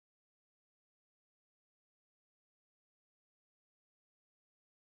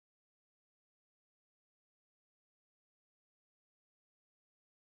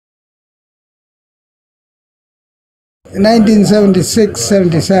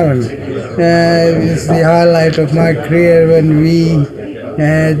1976-77 is the highlight of my career when we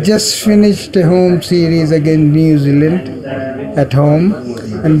just finished a home series against New Zealand at home,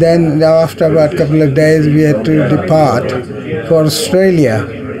 and then after about a couple of days we had to depart for Australia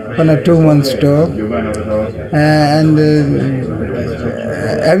on a 2-month tour, and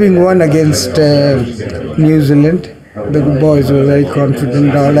having won against New Zealand, the boys were very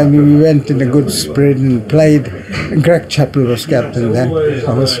confident. We went in a good spirit and played. Greg Chappell was captain then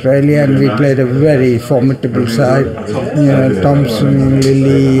of Australia, and we played a very formidable side. Thompson,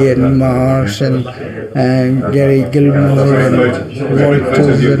 Lilly, and Marsh, and Gary Gilmore, and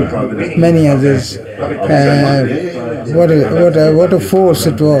Walters, and many others. What a force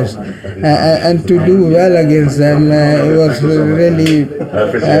it was, and to do well against them, it was really.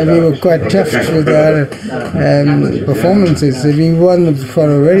 We were quite chuffed with our performances. We won for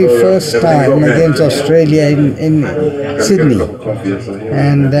the very first time against Australia in Sydney,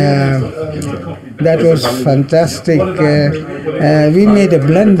 and that was fantastic. We made a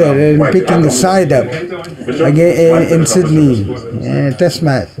blunder in picking the side up again in Sydney Test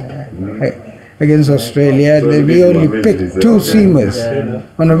match against Australia. We only picked 2 seamers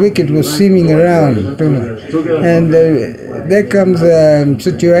on a wicket was seaming around, and there comes a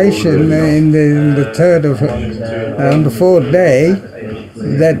situation in the third of on the 4th day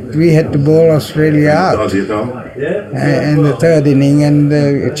that we had to bowl Australia out in the 3rd inning, and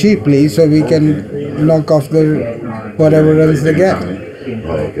cheaply, so we can knock off the whatever runs they get.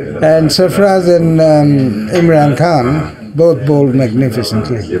 And Sarfraz and Imran Khan both bowled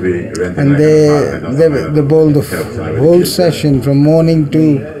magnificently, and they bowled the whole session from morning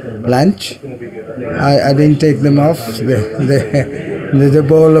to lunch. I didn't take them off. They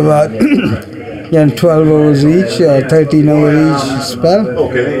bowled about 12 overs each, 13 over each spell,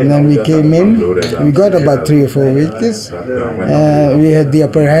 and then we came in. We got about 3 or 4 wickets. We had the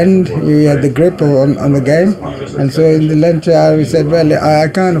upper hand. We had the grip on the game, and so in the lunch hour we said, "Well, I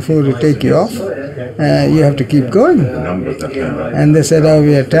can't afford to take you off. You have to keep going." And they said, "Oh,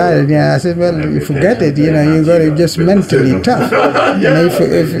 we are tired." Yeah, I said, "Well, you forget it. You got to just mentally tough.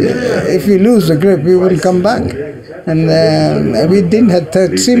 If you lose the grip, we wouldn't come back." And we didn't have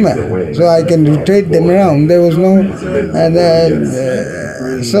 3rd seamer, so I can rotate them around. There was no,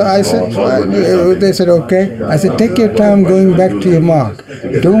 so I said, they said, "Okay." I said, "Take your time going back to your mark.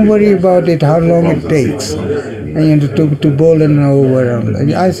 Don't worry about it, how long it takes, and to bowl an over."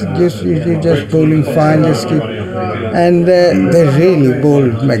 And I said, "You're just bowling fine, just keep." And they really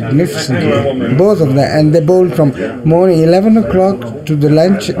bowled magnificently, both of them. And they bowled from morning 11 o'clock to the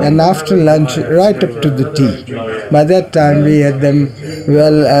lunch, and after lunch right up to the tea. By that time we had them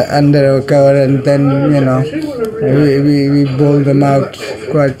well under our cover, and then we bowled them out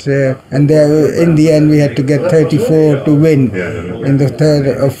quite. And in the end we had to get 34 to win in the 3rd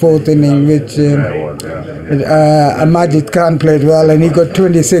or 4th inning, which Majid Khan played well, and he got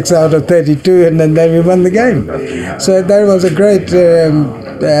 26 out of 32, and then we won the game. So that was a great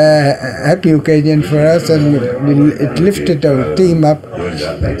happy occasion for us, and it lifted our team up.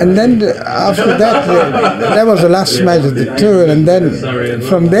 And then after that, that was the last match of the tour, and then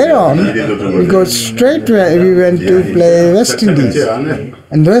from there on, we got straight where we went to play West Indies.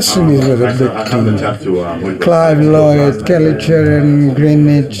 And West Indies was a big team. Clive Lloyd, Kellicher, and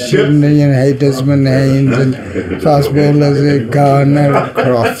Greenwich, and Desmond Haynes, and fast bowlers Garner,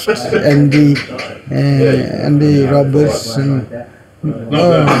 Croft, Andy Roberts, and Viv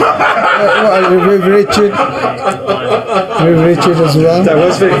Richard as well. That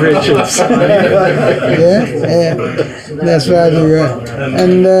was Viv Richards. yeah, that's right.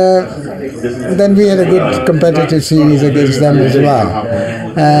 And then we had a good competitive series against them as well.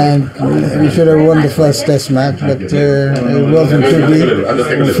 And we should have won the first Test match, but it wasn't to be.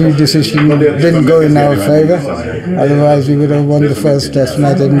 A few decisions didn't go in our favour. Otherwise, we would have won the first Test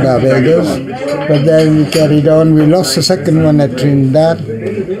match in Barbados. But then we carried on. We lost the second one at Trinidad.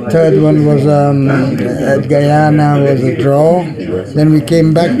 Third one was at Guyana, was a draw. Then we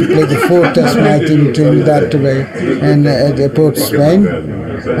came back to play the 4th Test match in Trinidad and at Port Spain.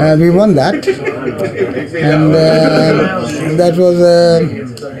 We won that, and that was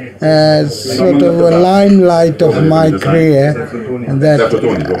sort of a limelight of my career, that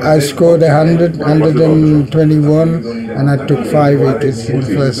I scored 121, and I took 5 wickets in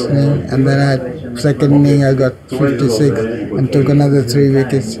the first inning, and then second inning I got 56 and took another 3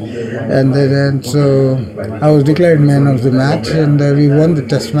 wickets, and then so I was declared man of the match, and we won the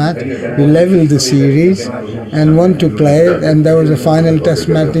Test match. We levelled the series and won to play, and there was a final Test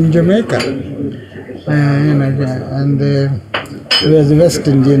match in Jamaica, where the West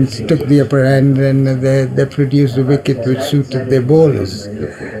Indians took the upper hand and they produced a wicket which suited their bowlers.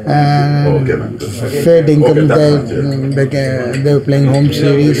 And fair dinkum, they were playing home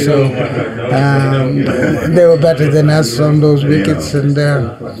series, so they were better than us on those wickets. And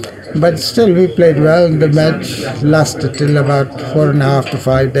but still we played well, and the match lasted till about 4.5 to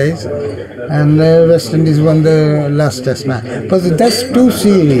 5 days. And West Indies won the last test match. But the test 2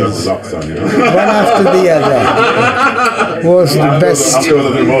 series, one after the other, was the best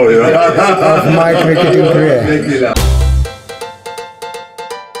of my cricketing career.